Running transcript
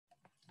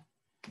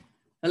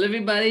Hello,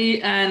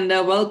 everybody, and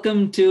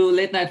welcome to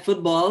Late Night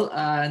Football.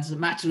 It's a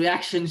match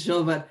reaction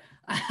show, but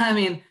I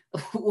mean,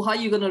 how are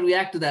you going to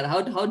react to that?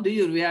 How do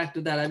you react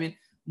to that? I mean,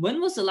 when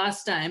was the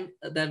last time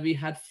that we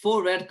had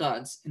four red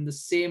cards in the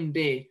same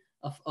day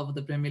of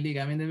the Premier League?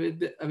 I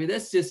mean,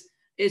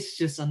 it's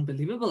just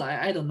unbelievable.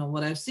 I don't know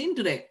what I've seen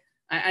today.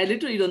 I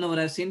literally don't know what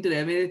I've seen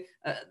today. I mean,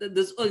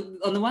 this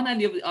on the one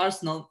hand, you have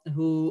Arsenal,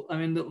 who I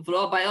mean,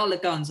 by all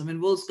accounts, I mean,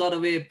 Wolves got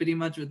away pretty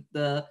much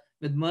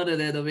with murder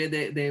there, the way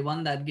they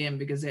won that game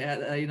because they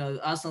had,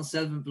 Arsenal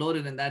self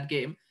imploded in that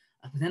game.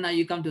 But then now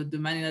you come to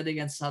Man United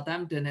against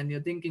Southampton and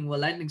you're thinking, well,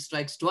 lightning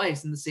strikes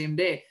twice in the same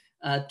day.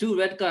 Two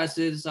red cards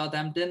to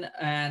Southampton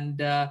and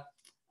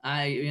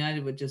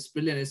United were just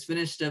brilliant. It's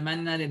finished Man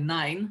United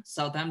 9,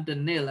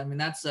 Southampton nil. I mean,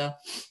 that's a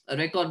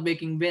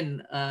record-breaking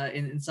win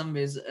in some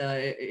ways.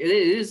 It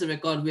is a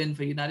record win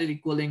for United,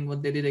 equaling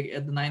what they did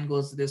at the 9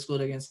 goals that they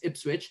scored against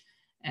Ipswich,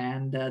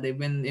 and they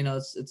win.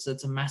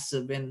 It's a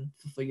massive win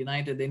for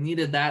United. They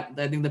needed that.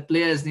 I think the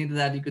players needed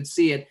that. You could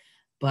see it.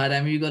 But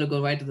I mean, you got to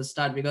go right to the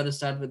start. We got to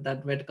start with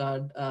that red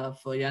card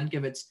for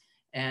Jankovic,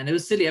 and it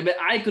was silly.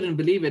 I couldn't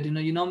believe it.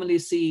 You normally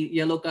see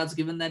yellow cards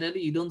given that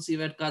early. You don't see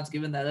red cards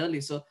given that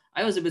early. So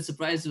I was a bit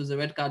surprised it was a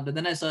red card. But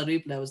then I saw a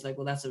replay. I was like,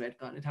 well, that's a red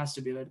card. It has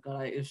to be a red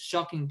card. It's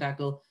shocking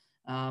tackle.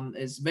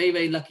 It's very,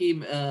 very lucky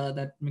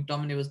that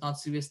McTominay was not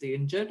seriously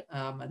injured.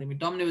 I think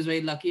McTominay was very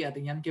lucky. I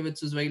think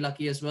Jankovic was very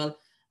lucky as well.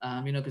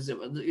 Because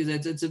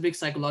it's a big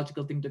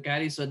psychological thing to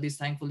carry. So at least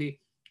thankfully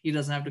he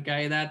doesn't have to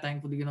carry that.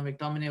 Thankfully,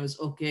 McTominay was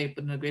okay,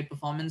 put in a great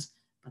performance,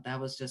 but that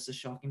was just a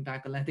shocking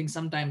tackle. I think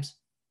sometimes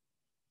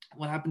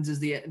what happens is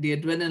the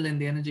adrenaline,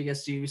 the energy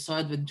gets to you. We saw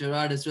it with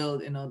Gerrard as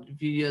well, a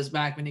few years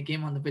back when he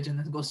came on the pitch and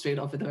then go straight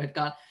off with a red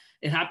card.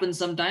 It happens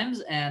sometimes,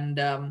 and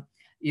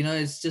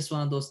it's just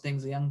one of those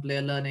things. A young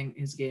player learning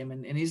his game,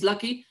 and he's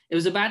lucky. It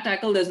was a bad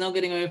tackle. There's no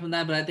getting away from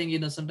that. But I think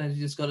sometimes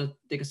you just got to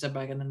take a step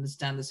back and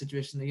understand the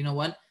situation. That, you know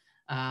what?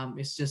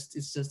 It's just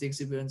the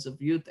exuberance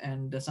of youth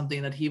and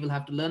something that he will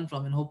have to learn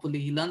from, and hopefully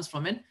he learns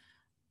from it.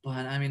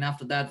 But I mean,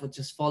 after that, what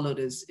just followed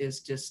is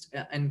just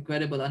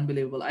incredible,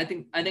 unbelievable. I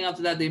think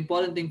after that, the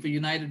important thing for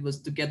United was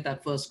to get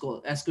that first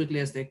goal as quickly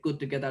as they could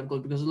to get that goal,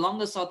 because the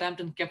longer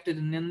Southampton kept it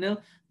in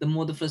 0-0, the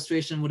more the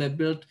frustration would have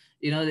built.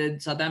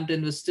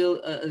 Southampton was still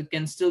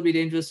can still be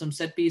dangerous from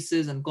set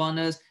pieces and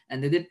corners,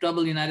 and they did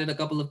trouble United a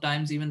couple of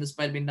times, even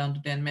despite being down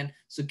to 10 men.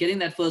 So getting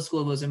that first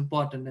goal was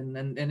important,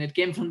 and it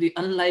came from the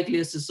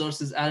unlikeliest of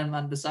sources, Aaron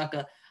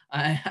Wan-Bissaka.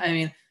 I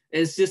mean,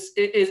 it's just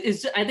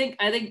I think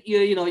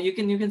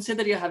you can say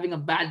that you're having a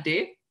bad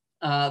day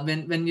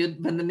when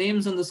the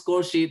names on the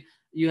score sheet,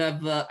 you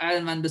have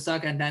Aaron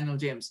Wan-Bissaka and Daniel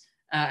James,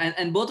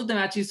 and both of them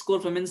actually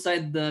scored from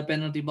inside the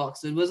penalty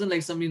box. It wasn't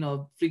like some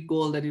freak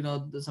goal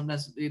that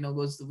sometimes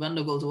goes to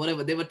wonder goals or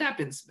whatever. They were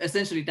tap-ins,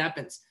 essentially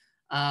tap-ins.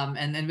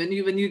 And when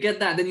you get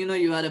that, then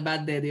you had a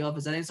bad day at the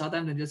office. I think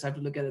Southampton just have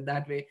to look at it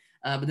that way.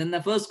 But then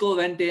the first goal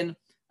went in.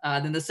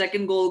 Then the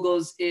second goal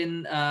goes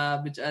in,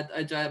 which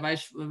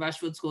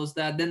Rashford scores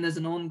that. Then there's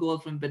an own goal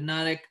from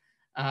Bednarek.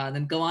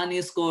 Then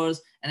Cavani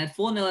scores. And at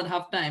 4-0 at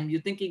halftime, you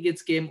think he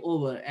gets game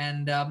over.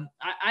 And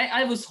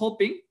I was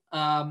hoping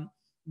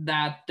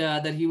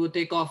that he would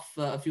take off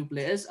a few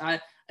players.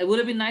 It would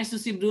have been nice to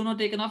see Bruno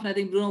taken off, and I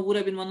think Bruno would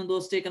have been one of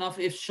those taken off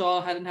if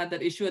Shaw hadn't had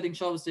that issue. I think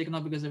Shaw was taken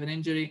off because of an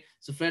injury,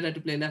 so Fred had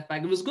to play left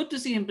back. It was good to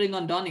see him bring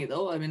on Donny,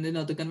 though. I mean,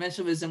 the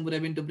conventional wisdom would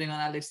have been to bring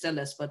on Alex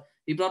Telles, but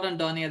he brought on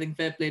Donny. I think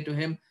fair play to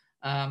him.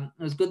 It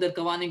was good that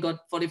Cavani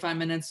got 45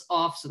 minutes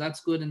off, so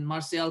that's good. And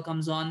Martial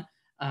comes on,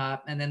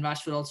 and then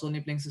Rashford also only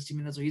playing 60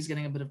 minutes, so he's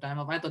getting a bit of time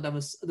off. I thought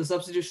the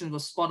substitution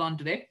was spot on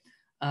today.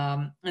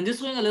 And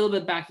just going a little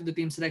bit back to the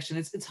team selection,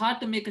 it's hard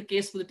to make a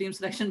case for the team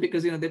selection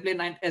because they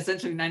play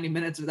essentially 90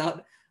 minutes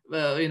without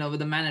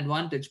with a man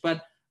advantage.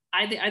 But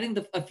I think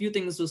a few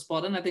things were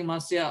spot on. I think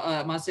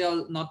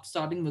Martial not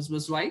starting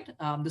was right,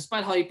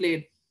 despite how he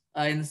played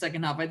in the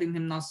second half. I think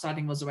him not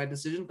starting was the right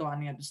decision.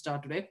 Cavani had to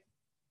start today.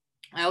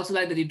 I also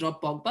like that he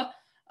dropped Pogba.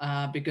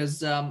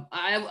 Because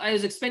I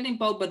was expecting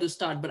Pogba to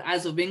start, but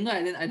as a winger,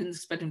 I didn't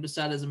expect him to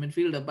start as a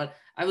midfielder. But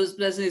I was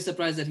pleasantly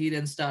surprised that he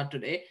didn't start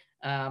today.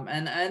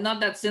 And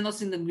not saying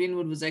that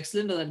Greenwood was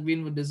excellent or that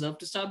Greenwood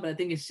deserved to start, but I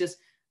think it's just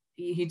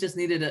he just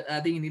needed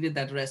I think he needed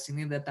that rest. He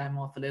needed that time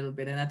off a little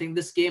bit, and I think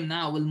this game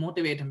now will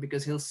motivate him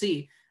because he'll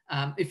see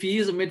if he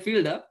is a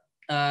midfielder.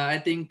 I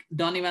think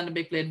Donny van de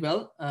Beek played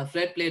well,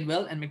 Fred played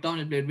well, and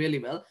McTominay played really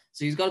well.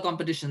 So he's got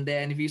competition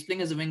there, and if he's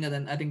playing as a winger,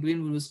 then I think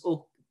Greenwood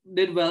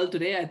did well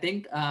today. I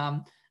think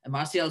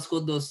Martial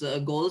scored those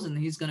goals, and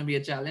he's going to be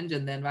a challenge.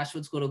 And then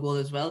Rashford scored a goal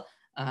as well.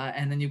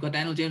 And then you've got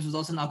Daniel James, who's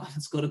also now going to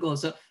score a goal.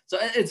 So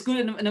it's good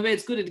in a way.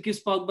 It's good. It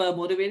keeps Pogba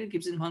motivated,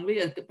 keeps him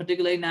hungry.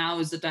 Particularly now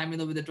is the time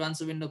with the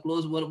transfer window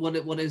closed.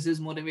 What is his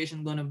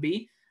motivation going to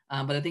be?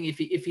 But I think if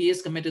he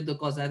is committed to the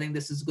cause, I think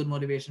this is good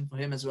motivation for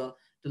him as well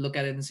to look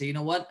at it and say, you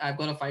know what, I've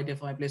got to fight here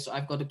for my place, so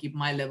I've got to keep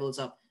my levels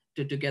up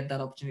to get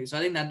that opportunity. So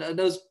I think that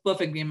was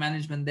perfect game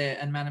management there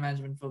and man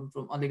management from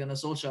Ole Gunnar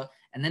Solskjaer,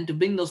 and then to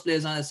bring those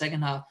players on the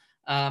second half.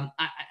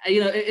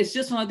 It's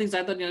just one of the things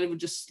I thought they would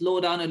just slow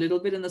down a little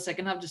bit in the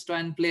second half, just try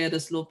and play at a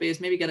slow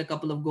pace, maybe get a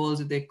couple of goals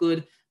if they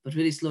could. but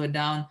really slow it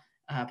down.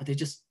 But they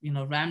just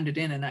rammed it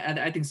in, and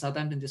I think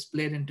Southampton just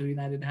played into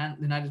United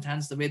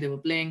hands the way they were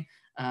playing.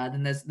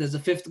 Then there's a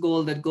fifth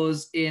goal that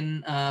goes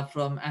in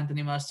from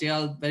Anthony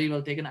Martial, very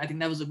well taken. I think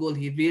that was a goal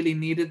he really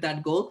needed.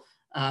 That goal,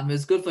 it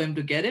was good for him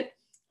to get it.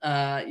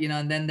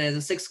 And then there's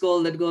a sixth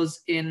goal that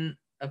goes in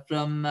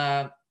from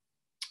the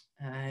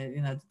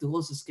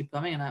goals just keep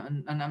coming,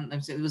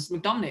 I'm saying it was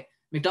McTominay.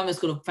 McTominay's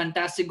got a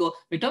fantastic goal.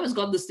 McTominay's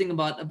got this thing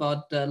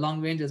about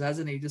long ranges,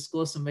 hasn't he? He just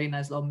scores some very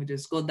nice long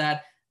ranges. Scored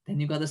that. Then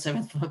you got the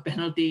seventh from a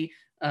penalty,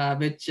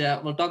 which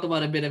we'll talk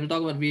about a bit. We'll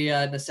talk about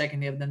VAR in a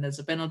second here. Then there's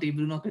a penalty.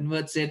 Bruno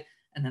converts it.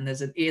 And then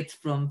there's an eighth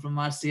from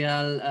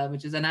Martial,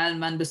 which is an Alan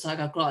Van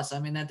Bissaka cross. I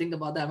mean, I think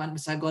about that. Van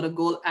Bissaka got a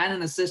goal and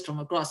an assist from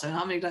a cross. I mean,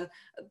 how many times?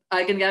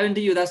 I can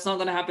guarantee you that's not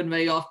going to happen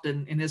very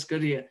often in his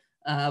career.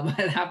 But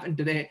it happened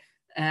today.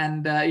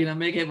 And,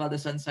 make hay while the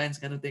sun shines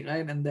kind of thing,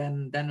 right? And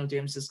then Daniel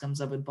James just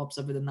comes up and pops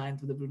up with a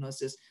ninth with the Bruno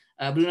assist.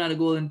 Bruno had a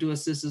goal and 2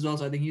 assists as well.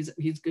 So I think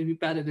he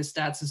padded his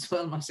stats as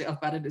well. Martial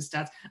padded his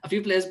stats. A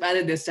few players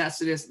padded their stats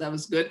today, so that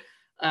was good.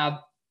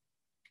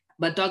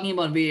 But talking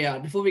about VAR,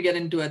 before we get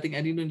into, I think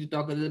I need to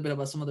talk a little bit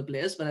about some of the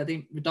players, but I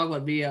think we talk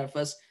about VAR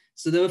first.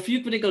 So there were a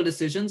few critical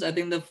decisions. I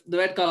think the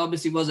red card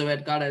obviously was a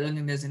red card. I don't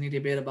think there's any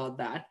debate about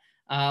that.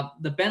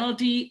 The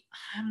penalty,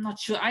 I'm not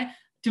sure.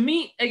 To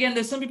me, again,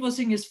 there's some people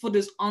saying his foot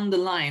is on the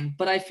line,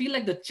 but I feel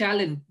like the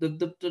challenge,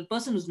 the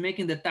person who's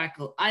making the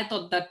tackle, I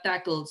thought that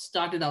tackle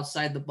started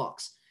outside the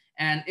box.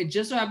 And it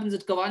just so happens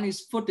that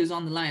Cavani's foot is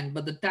on the line,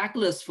 but the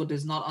tackler's foot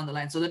is not on the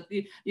line. So that,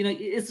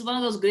 it's one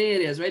of those gray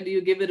areas, right? Do you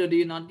give it or do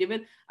you not give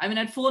it? I mean,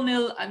 at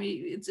 4-0, I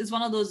mean, it's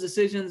one of those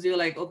decisions you're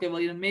like, okay,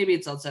 well, maybe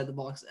it's outside the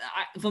box.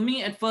 For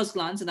me, at first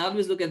glance, and I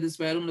always look at this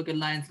way, I don't look at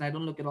lines and I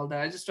don't look at all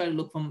that. I just try to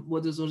look from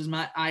what is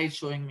my eye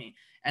showing me.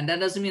 And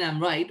that doesn't mean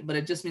I'm right, but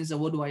it just means that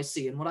what do I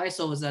see? And what I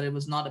saw was that it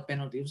was not a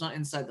penalty. It was not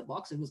inside the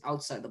box. It was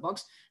outside the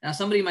box. Now,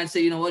 somebody might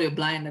say, you're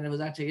blind, and it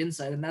was actually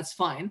inside, and that's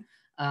fine.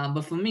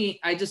 But for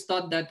me, I just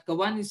thought that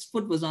Cavani's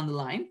foot was on the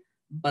line,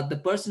 but the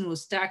person who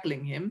was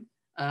tackling him,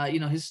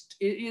 his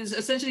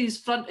essentially his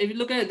front. If you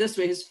look at it this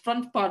way, his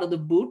front part of the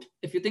boot,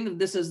 if you think of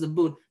this as the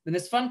boot, then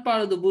his front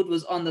part of the boot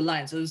was on the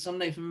line. So there's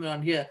something from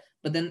around here,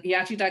 but then he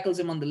actually tackles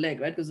him on the leg,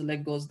 right? Because the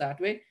leg goes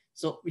that way.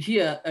 So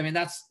here, I mean,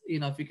 that's,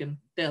 if you can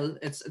tell,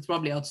 it's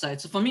probably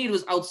outside. So for me, it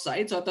was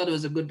outside. So I thought it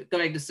was a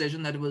correct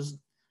decision that it was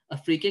a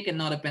free kick and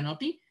not a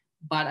penalty.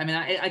 But I mean,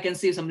 I can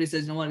see if somebody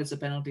says, it's a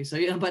penalty.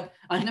 So, but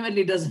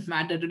ultimately it doesn't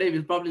matter today.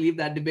 We'll probably leave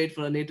that debate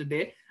for a later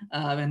day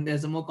when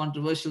there's a more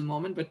controversial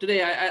moment. But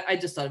today I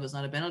just thought it was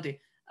not a penalty.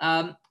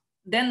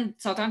 Then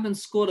Southampton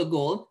scored a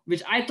goal,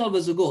 which I thought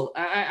was a goal.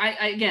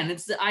 Again,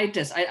 it's the eye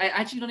test. I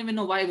actually don't even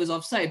know why it was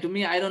offside. To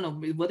me, I don't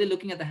know. Were they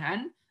looking at the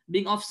hand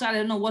being offside? I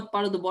don't know what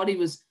part of the body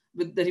was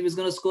that he was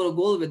going to score a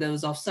goal with that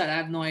was offside. I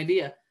have no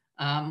idea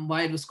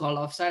why it was called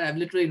offside. I have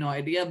literally no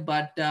idea.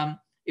 But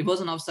it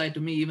wasn't offside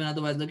to me, even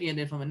otherwise looking at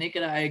it from a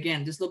naked eye.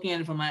 Again, just looking at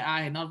it from my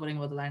eye, not worrying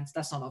about the lines,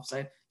 that's not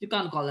offside. You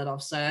can't call that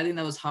offside. I think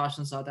that was harsh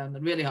on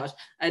Southampton, really harsh.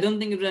 I don't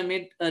think it would have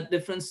made a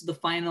difference to the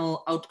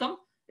final outcome.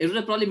 It would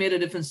have probably made a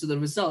difference to the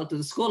result, to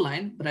the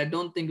scoreline, but I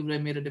don't think it would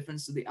have made a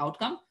difference to the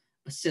outcome.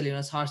 But still,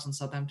 it's harsh on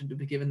Southampton to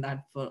be given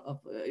that for,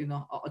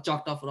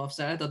 chalked off for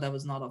offside. I thought that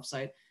was not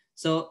offside.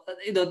 So,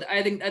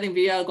 I think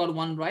VAR got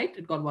one right,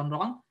 it got one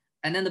wrong.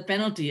 And then the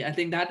penalty, I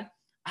think that,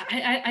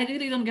 I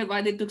really don't get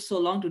why they took so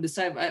long to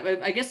decide.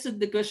 I guess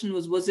the question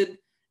was it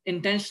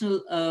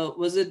intentional?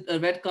 Was it a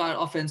red card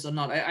offense or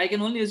not? I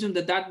can only assume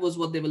that was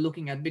what they were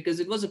looking at, because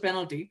it was a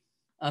penalty.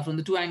 From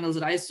the two angles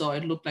that I saw,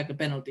 it looked like a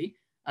penalty.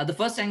 The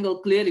first angle,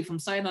 clearly from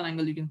side-on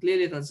angle, you can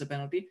clearly tell it's a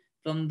penalty.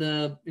 From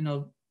the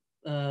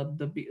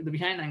the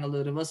behind angle,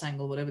 the reverse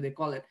angle, whatever they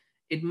call it,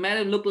 it might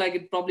have looked like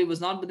it probably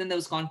was not, but then there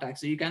was contact.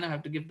 So you kind of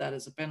have to give that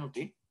as a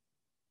penalty.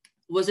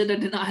 Was it a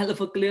denial of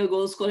a clear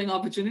goal scoring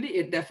opportunity?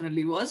 It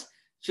definitely was.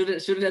 Should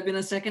it have been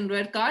a second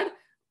red card?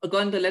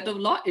 According to the letter of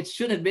law, it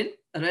should have been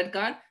a red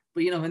card.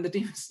 But, when the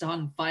team is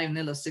down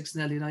 5-0 or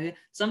 6-0,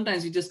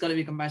 sometimes you just got to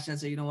be compassionate and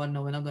say, no,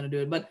 we're not going to do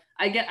it. But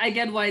I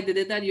get why they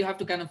did that. You have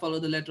to kind of follow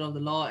the letter of the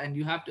law, and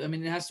you have to,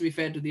 it has to be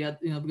fair to the,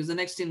 because the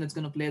next team that's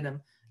going to play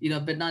them,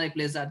 Bednarek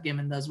plays that game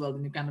and does well,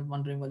 then you're kind of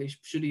wondering, well,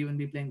 should he even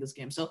be playing this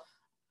game? So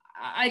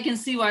I can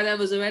see why that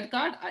was a red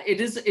card. It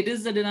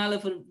is the denial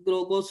of a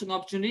goal scoring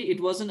opportunity.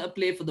 It wasn't a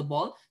play for the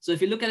ball. So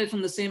if you look at it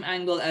from the same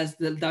angle as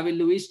the David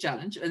Luiz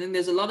challenge, I think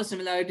there's a lot of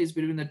similarities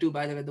between the two,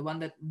 by the way. The one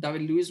that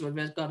David Luiz was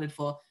red carded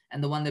for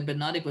and the one that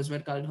Bednarek was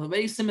red carded for,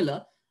 very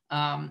similar.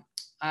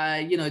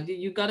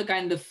 You got to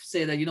kind of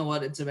say that,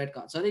 it's a red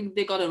card. So I think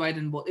they got it right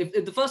in both.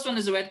 If the first one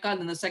is a red card,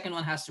 then the second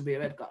one has to be a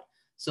red card.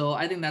 So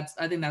I think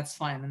that's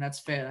fine and that's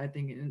fair. I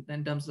think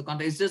in terms of the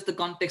context, it's just the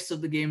context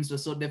of the games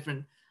was so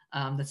different.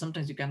 That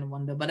sometimes you kind of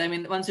wonder. But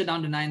once you're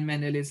down to 9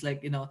 men, really, it's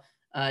like,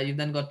 you've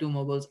then got 2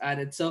 more goals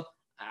added. So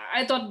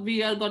I thought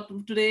VAR got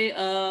today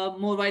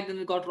more right than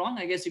it got wrong.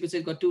 I guess you could say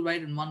it got 2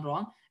 right and 1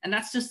 wrong. And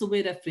that's just the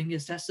way refereeing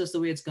is. That's just the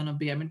way it's going to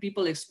be.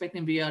 People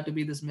expecting VAR to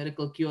be this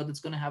miracle cure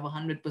that's going to have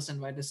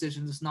 100% right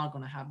decisions. It's not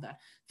going to have that.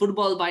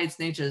 Football by its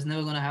nature is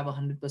never going to have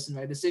 100%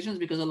 right decisions,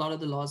 because a lot of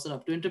the laws are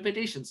up to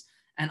interpretations.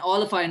 and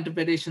all of our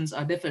interpretations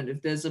are different.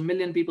 If there's a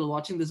million people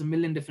watching, there's a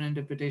million different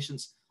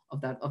interpretations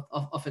of that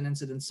of an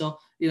incident. So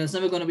it's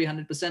never going to be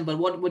 100%. But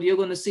what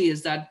you're going to see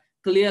is that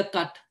clear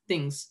cut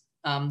things,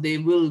 they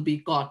will be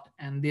caught,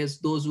 and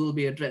those will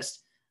be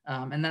addressed.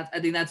 And that, I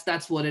think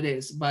that's what it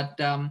is. But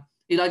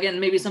again,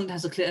 maybe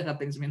sometimes the clear cut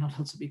things may not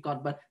also be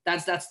caught, but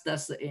that's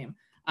the aim.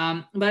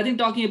 But I think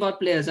talking about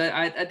players,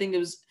 I think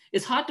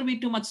it's hard to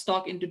read too much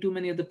stock into too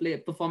many of the play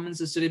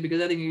performances today,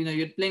 because I think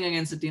you're playing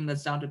against a team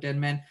that's down to 10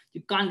 men.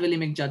 You can't really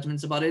make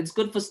judgments about it. It's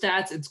good for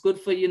stats, it's good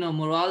for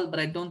morale,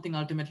 but I don't think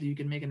ultimately you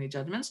can make any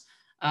judgments.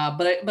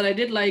 But I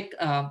did like.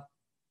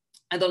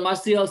 I thought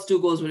Martial's 2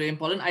 goals were very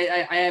important.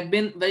 I have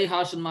been very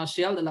harsh on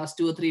Martial the last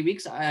 2 or 3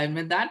 weeks. I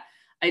admit that.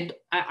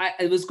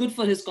 It was good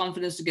for his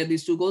confidence to get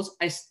these 2 goals.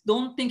 I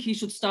don't think he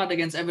should start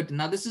against Everton.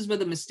 Now, this is where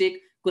the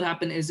mistake could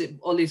happen, is it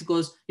always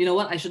goes, you know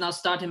what, I should not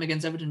start him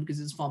against Everton because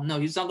his form. No,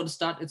 he's not going to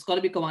start. It's got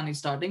to be Cavani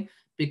starting,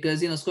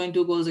 because, scoring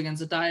 2 goals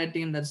against a tired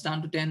team that's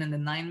down to 10 and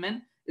then 9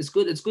 men is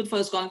good. It's good for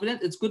his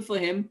confidence. It's good for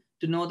him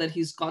to know that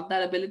he's got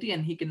that ability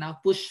and he can now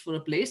push for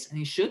a place, and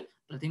he should.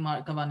 But I think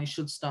Cavani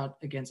should start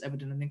against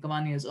Everton. I think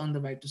Cavani has earned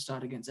the right to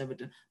start against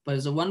Everton. But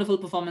it's a wonderful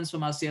performance from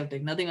Martial.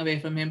 Take nothing away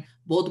from him.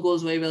 Both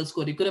goals very well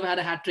scored. He could have had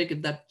a hat trick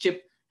if that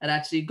chip had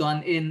actually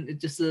gone in.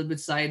 It's just a little bit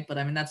side, but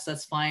I mean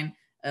that's fine.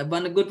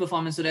 But a good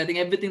performance today. I think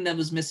everything that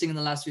was missing in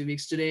the last few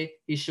weeks, today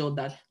he showed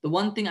that. The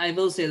one thing I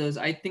will say though is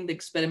I think the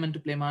experiment to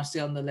play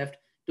Martial on the left,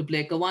 to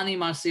play Cavani,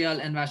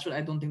 Martial, and Rashford,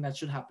 I don't think that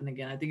should happen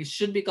again. I think it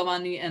should be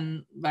Cavani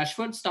and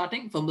Rashford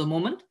starting for the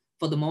moment.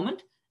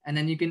 And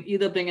then you can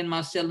either bring in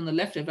Martial on the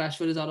left if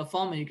Rashford is out of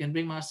form, or you can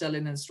bring Martial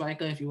in as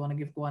striker if you want to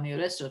give Cavani a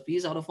rest, or if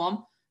he's out of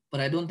form.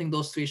 But I don't think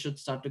those 3 should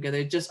start together.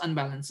 It just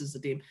unbalances the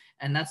team.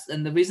 And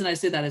the reason I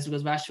say that is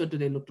because Rashford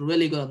today looked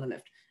really good on the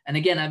left. And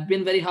again, I've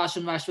been very harsh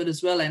on Rashford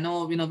as well. I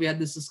know, we had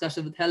this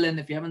discussion with Helen.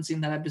 If you haven't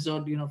seen that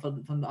episode,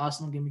 from the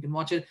Arsenal game, you can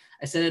watch it.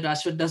 I said it,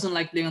 Rashford doesn't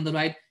like playing on the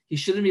right. He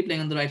shouldn't be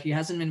playing on the right. He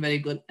hasn't been very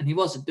good. And he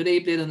wasn't. Today he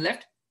played on the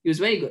left. He was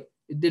very good.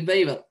 He did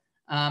very well.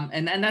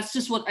 And that's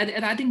just what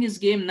I think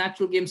his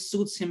natural game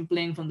suits him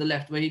playing from the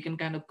left, where he can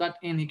kind of cut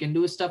in, he can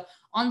do his stuff.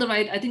 On the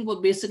right, I think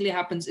what basically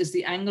happens is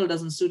the angle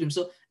doesn't suit him.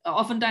 So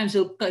oftentimes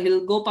he'll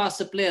go past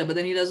the player, but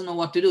then he doesn't know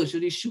what to do.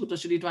 Should he shoot or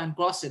should he try and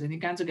cross it? And he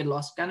kind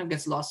of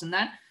gets lost in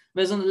that.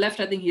 Whereas on the left,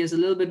 I think he has a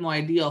little bit more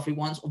idea of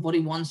what he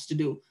wants to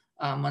do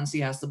once he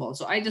has the ball.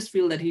 So I just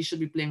feel that he should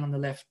be playing on the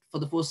left for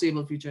the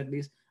foreseeable future at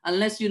least.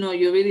 Unless, you're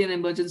really in an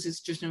emergency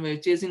situation where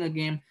you're chasing a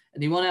game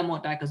and you want to have more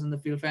attackers in the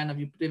field, fair enough,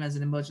 you put him as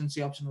an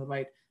emergency option on the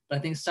right. But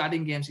I think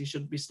starting games, he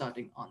should be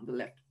starting on the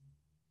left.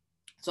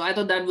 So I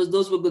thought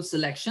those were good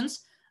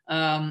selections.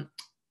 I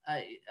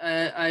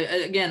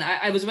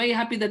was very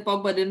happy that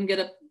Pogba didn't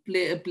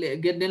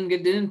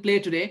didn't play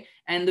today.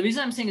 And the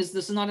reason I'm saying is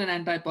this is not an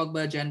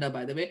anti-Pogba agenda,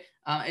 by the way.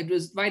 It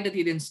was right that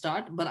he didn't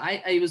start, but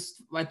I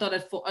thought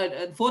at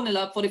 4-0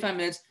 up, 45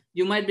 minutes,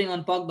 you might bring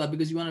on Pogba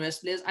because you want to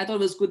rest players. I thought it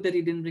was good that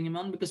he didn't bring him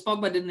on, because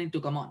Pogba didn't need to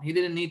come on. He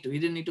didn't need to. He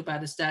didn't need to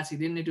pad his stats. He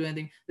didn't need to do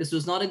anything. This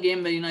was not a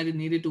game where United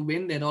needed to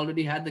win. They'd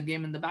already had the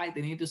game in the bag. They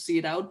need to see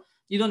it out.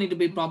 You don't need to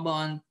be Pogba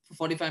on for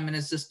 45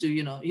 minutes just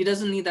to, he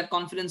doesn't need that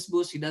confidence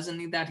boost. He doesn't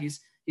need that. He's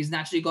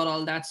naturally got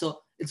all that. So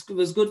it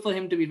was good for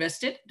him to be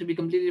rested, to be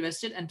completely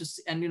rested, and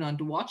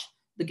to watch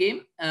the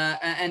game,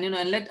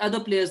 and let other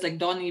players like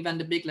Donny, Van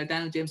de Beek, like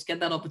Daniel James get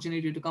that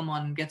opportunity to come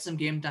on and get some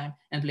game time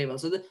and play well.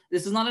 So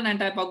this is not an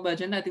anti-Pogba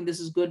agenda. I think this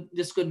is good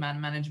man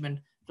management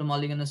from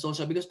Ole Gunnar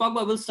Solskjaer, because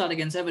Pogba will start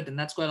against Everton.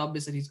 That's quite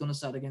obvious that he's going to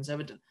start against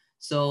Everton.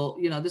 So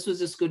this was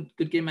just good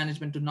game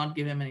management to not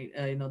give him any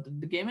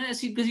the game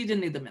minutes, because he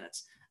didn't need the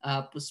minutes.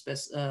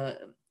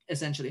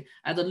 Essentially,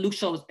 I thought Luke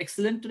Shaw was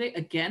excellent today.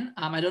 Again,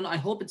 I don't know. I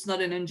hope it's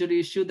not an injury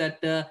issue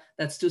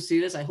that's too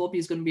serious. I hope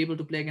he's going to be able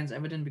to play against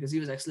Everton, because he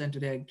was excellent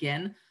today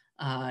again.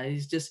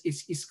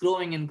 He's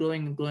growing and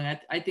growing and growing.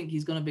 I think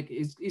he's going to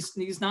be.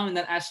 He's now in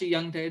that Ashley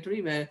Young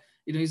territory where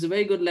he's a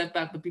very good left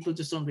back, but people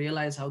just don't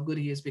realize how good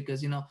he is, because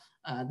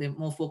they're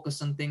more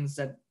focused on things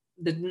that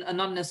are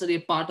not necessarily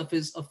a part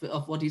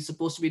of what he's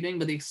supposed to be doing,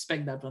 but they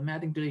expect that from him. I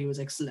think today he was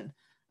excellent.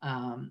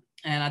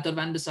 And I thought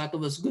Van Bissaka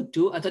was good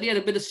too. I thought he had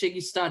a bit of shaky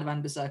start,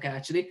 Van Bissaka,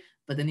 actually,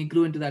 but then he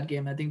grew into that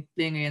game. I think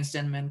playing against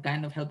 10 men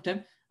kind of helped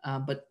him.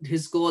 But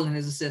his goal and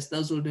his assist,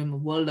 those will do him a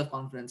world of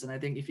confidence. And I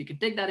think if he can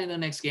take that into the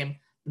next game,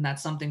 then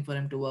that's something for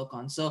him to work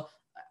on. So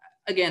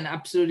again,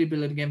 absolutely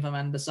brilliant game from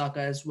Van Bissaka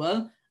as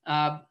well.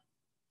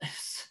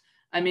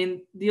 I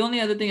mean, the only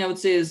other thing I would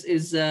say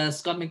is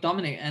Scott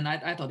McTominay, and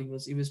I thought he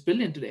was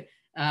brilliant today.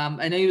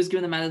 I know he was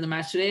given the man of the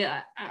match today.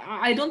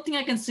 I don't think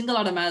I can single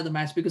out a man of the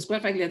match, because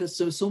quite frankly,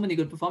 there's so many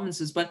good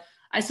performances. But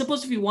I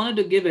suppose if you wanted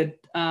to give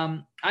it,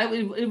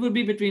 it would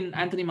be between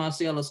Anthony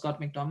Martial or Scott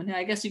McTominay.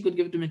 I guess you could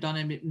give it to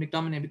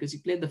McTominay because he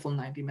played the full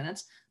 90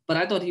 minutes. But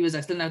I thought he was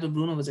excellent. I thought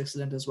Bruno was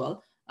excellent as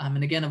well.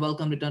 And again, a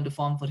welcome return to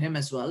form for him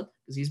as well,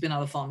 because he's been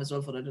out of form as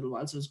well for a little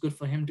while. So it's good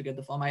for him to get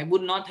the form. I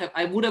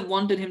would have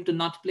wanted him to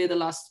not play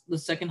the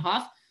second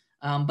half,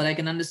 but I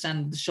can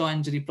understand the Shaw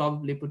injury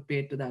probably put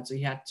paid to that.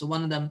 So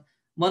one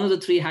of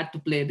the 3 had to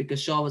play because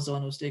Shaw was the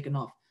one who was taken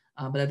off.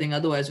 But I think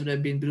otherwise it would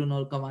have been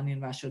Bruno, Cavani,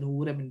 and Rashford who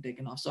would have been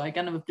taken off. So I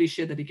kind of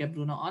appreciate that he kept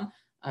Bruno on.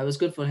 It was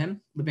good for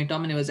him. But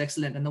McTominay was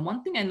excellent. And the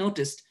one thing I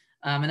noticed,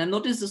 and I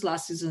noticed this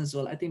last season as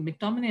well, I think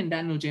McTominay and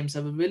Daniel James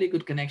have a really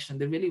good connection.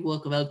 They really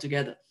work well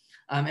together.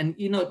 And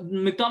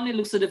McTominay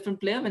looks a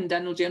different player when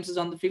Daniel James is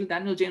on the field.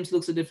 Daniel James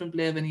looks a different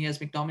player when he has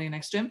McTominay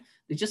next to him.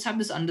 They just have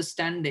this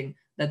understanding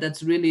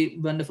that's really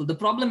wonderful. The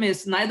problem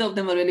is neither of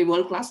them are really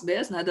world-class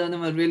players. Neither of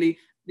them are really,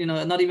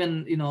 not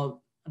even,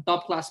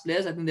 top-class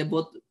players. I think they're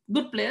both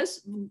good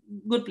players,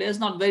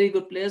 not very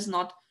good players,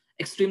 not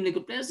extremely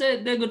good players. They're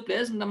good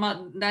players.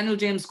 Daniel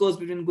James goes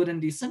between good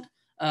and decent.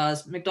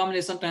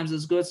 McTominay sometimes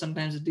is good,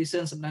 sometimes is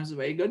decent, sometimes is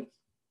very good.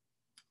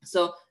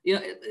 So,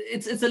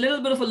 it's a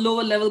little bit of a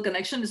lower level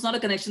connection. It's not a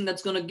connection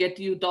that's going to get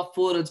you top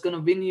 4. It's going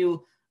to win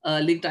you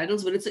league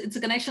titles, but it's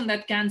a connection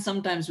that can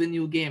sometimes win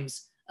you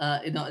games,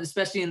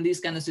 especially in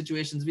these kind of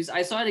situations. Because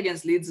I saw it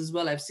against Leeds as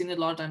well. I've seen it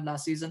a lot of time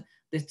last season.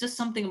 There's just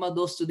something about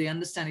those two. They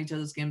understand each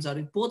other's games out.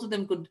 If both of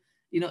them could,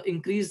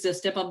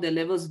 step up their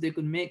levels, they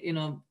could make,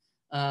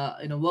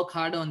 work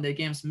harder on their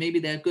games. Maybe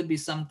there could be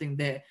something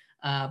there,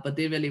 but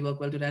they really work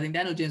well together. I think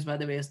Daniel James, by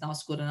the way, has now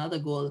scored another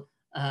goal.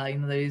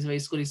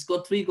 He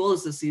scored 3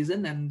 goals this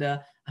season, and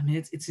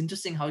it's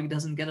interesting how he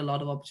doesn't get a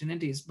lot of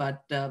opportunities,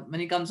 but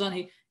when he comes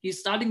on, he's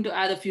starting to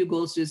add a few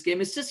goals to his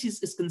game. It's just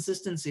his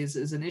consistency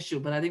is an issue,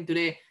 but I think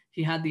today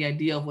he had the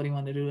idea of what he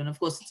wanted to do, and of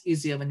course it's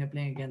easier when you're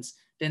playing against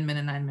 10 men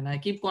and 9 men. I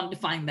keep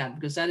quantifying that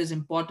because that is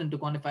important to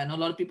quantify. I know a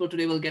lot of people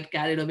today will get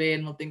carried away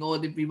and will think, oh,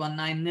 we won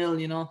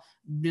 9-0,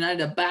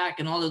 United are back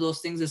and all of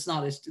those things. It's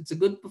not. It's a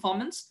good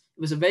performance.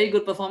 It was a very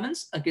good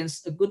performance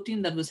against a good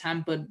team that was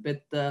hampered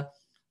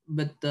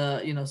with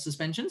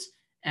suspensions,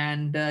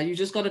 and you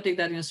just got to take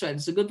that in your stride.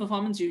 It's a good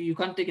performance. You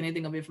can't take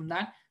anything away from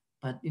that,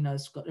 but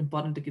it's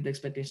important to keep the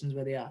expectations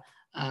where they are.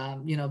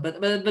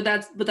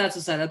 But that's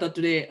aside. I thought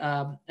today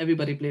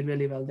everybody played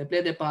really well. They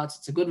played their parts.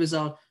 It's a good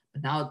result.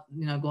 But now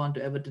go on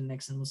to Everton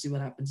next, and we'll see what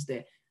happens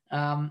there.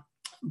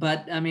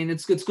 But I mean,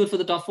 it's good for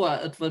the top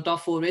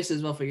 4 races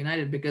as well for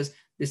United, because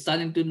they're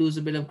starting to lose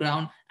a bit of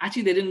ground.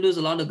 Actually, they didn't lose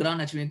a lot of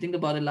ground. Actually, when you think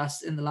about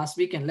it, in the last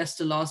weekend,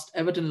 Leicester lost,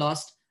 Everton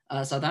lost,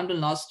 Southampton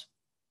lost.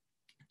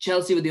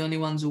 Chelsea were the only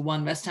ones who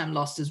won. West Ham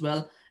lost as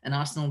well, and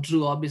Arsenal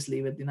drew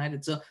obviously with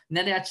United. So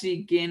United actually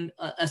gained,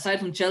 aside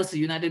from Chelsea,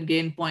 United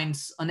gained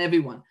points on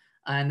everyone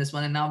in this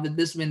one. And now with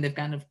this win, they've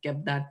kind of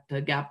kept that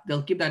gap.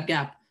 They'll keep that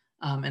gap,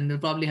 and they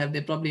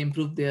probably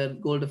improved their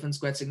goal difference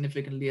quite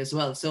significantly as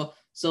well. So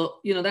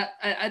that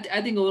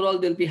I think overall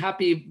they'll be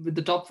happy with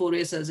the top 4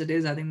 race as it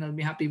is. I think they'll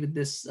be happy with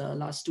this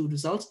last 2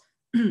 results.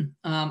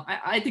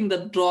 I think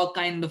the draw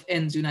kind of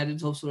ends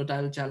United's hopes for a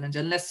title challenge,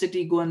 unless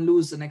City go and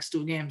lose the next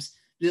 2 games.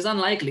 Which is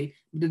unlikely.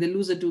 But if they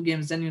lose the 2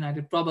 games, then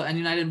United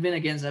win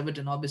against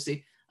Everton,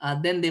 obviously,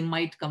 then they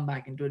might come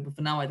back into it. But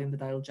for now, I think the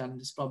title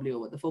challenge is probably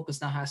over. The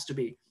focus now has to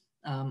be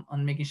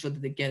on making sure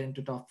that they get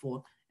into top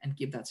 4 and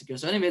keep that secure.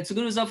 So anyway, it's a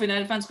good result for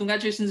United fans.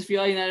 Congratulations if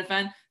you are a United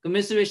fan.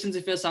 Commiserations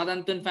if you're a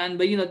Southampton fan.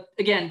 But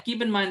again,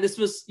 keep in mind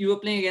you were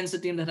playing against a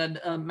team that had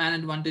a man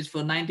advantage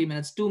for 90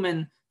 minutes, 2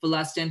 men for the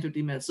last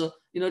 10-15 minutes. So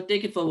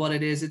take it for what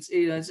it is. It's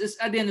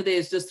just, at the end of the day,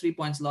 it's just 3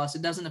 points lost.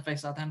 It doesn't affect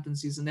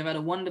Southampton's season. They've had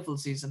a wonderful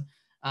season.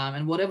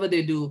 And whatever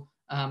they do,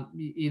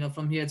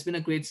 from here, it's been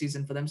a great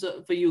season for them.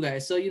 So for you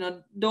guys, so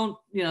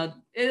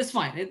it's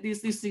fine.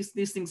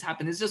 These things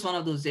happen. It's just one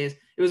of those days.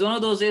 It was one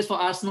of those days for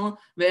Arsenal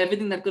where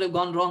everything that could have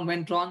gone wrong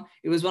went wrong.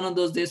 It was one of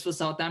those days for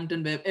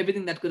Southampton where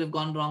everything that could have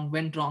gone wrong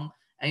went wrong.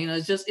 And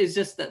it's just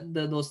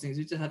those things.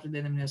 You just have to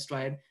let them in your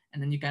stride,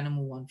 and then you kind of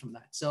move on from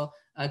that. So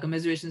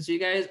commiserations to you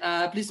guys.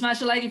 Please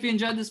smash a like if you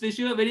enjoyed this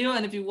video,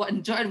 and if you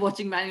enjoyed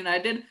watching Man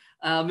United.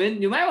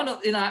 You might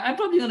want to, I'm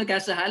probably going to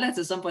catch the highlights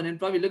at some point and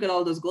probably look at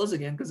all those goals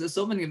again, because there's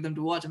so many of them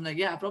to watch. I'm like,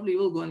 yeah, I probably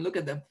will go and look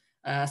at them.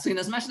 So,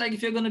 smash like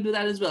if you're going to do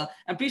that as well.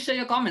 And please share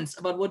your comments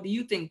about what do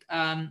you think,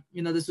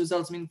 this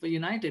results mean for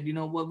United.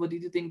 What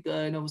did you think,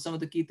 some of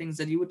the key things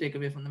that you would take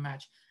away from the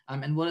match?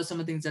 And what are some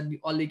of the things that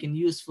Ollie can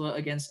use for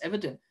against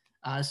Everton?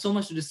 So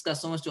much to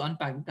discuss, so much to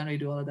unpack. We can't really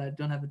do all of that.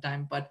 Don't have the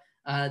time, but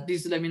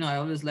please let me know. I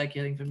always like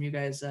hearing from you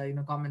guys,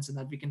 comments and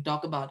that we can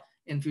talk about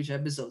in future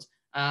episodes.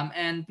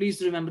 And please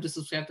do remember to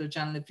subscribe to the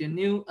channel if you're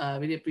new.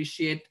 Really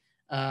appreciate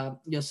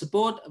your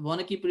support. I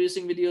want to keep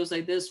producing videos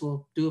like this.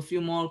 We'll do a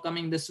few more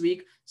coming this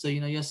week. So,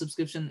 your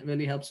subscription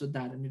really helps with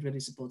that, and it really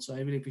supports. So I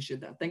really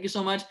appreciate that. Thank you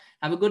so much.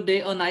 Have a good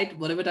day or night,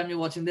 whatever time you're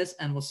watching this.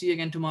 And we'll see you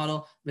again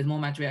tomorrow with more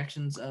match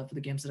reactions for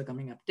the games that are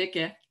coming up. Take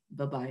care.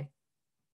 Bye-bye.